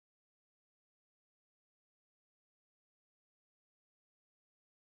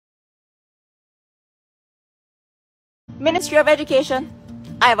Ministry of Education,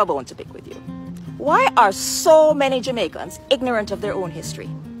 I have a bone to pick with you. Why are so many Jamaicans ignorant of their own history?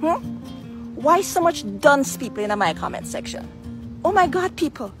 Why so much dunce people in my comment section? Oh my God,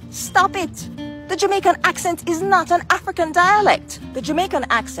 people, stop it. The Jamaican accent is not an African dialect. The Jamaican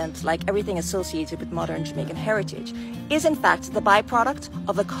accent, like everything associated with modern Jamaican heritage, is in fact the byproduct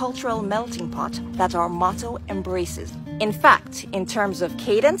of the cultural melting pot that our motto embraces. In fact, in terms of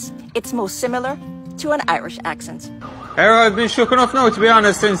cadence, it's most similar to an Irish accent. I've been shook enough now, to be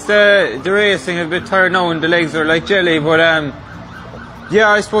honest, since the racing. A bit tired now and the legs are like jelly, but yeah,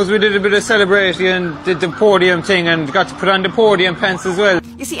 I suppose we did a bit of celebrating and did the podium thing and got to put on the podium pants as well.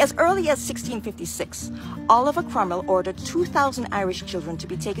 You see, as early as 1656, Oliver Cromwell ordered 2,000 Irish children to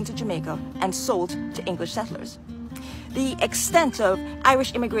be taken to Jamaica and sold to English settlers. The extent of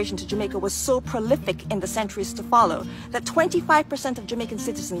Irish immigration to Jamaica was so prolific in the centuries to follow that 25% of Jamaican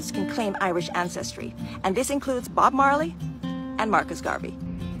citizens can claim Irish ancestry. And this includes Bob Marley and Marcus Garvey.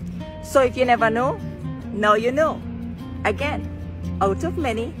 So if you never know, now you know. Again, out of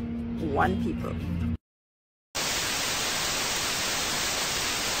many, one people.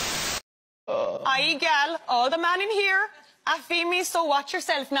 Aye, gal, all the man in here, I feel me, so watch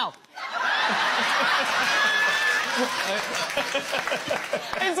yourself now.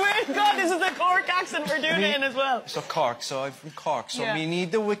 I swear to God, this is the Cork accent we're doing in as well. So Cork, so I'm from Cork, so yeah. We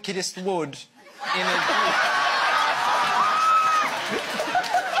need the wickedest wood in a...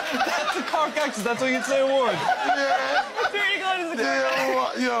 That's a Cork accent, that's how you'd say a word. I swear to God, it's a Cork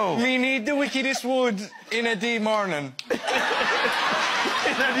accent. Yo. We need the wickedest wood in a day morning. And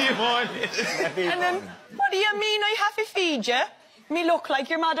then, what do you mean I have to feed you? Me look like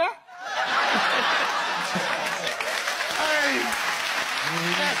your mother? Hey!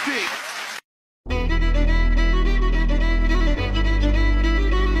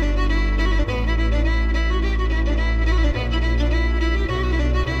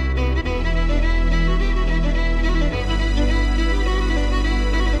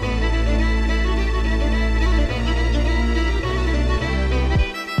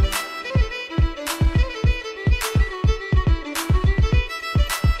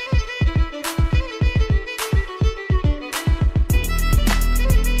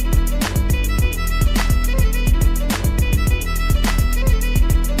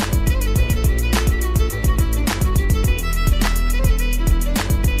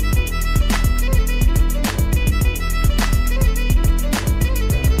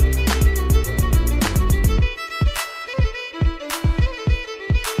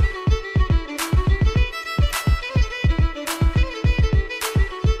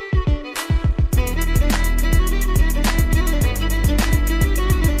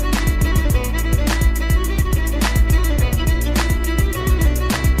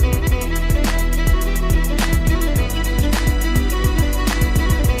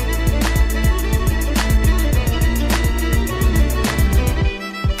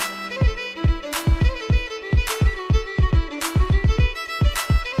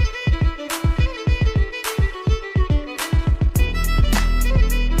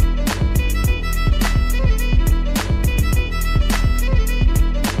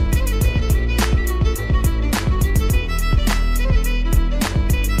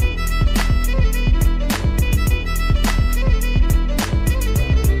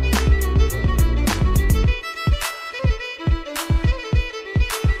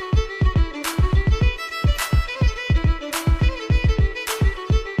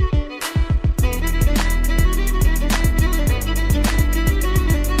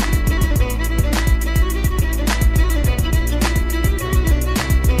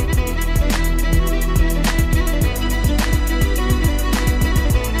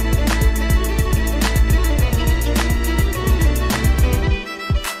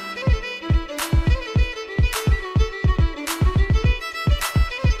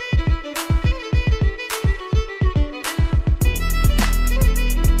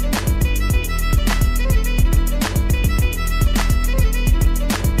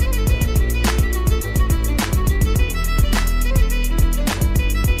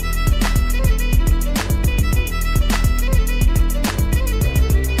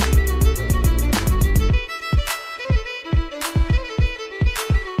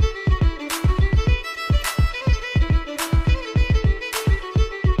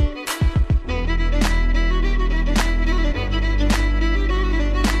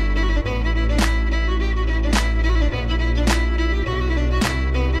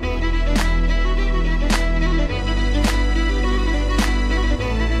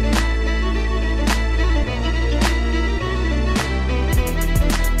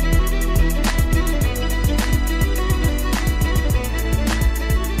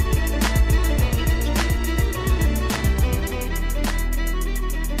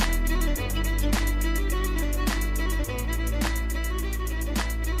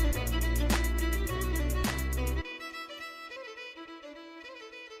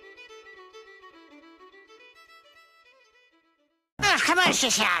 come on,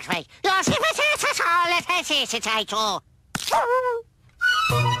 she's out, right? You're see what it's all, let's say,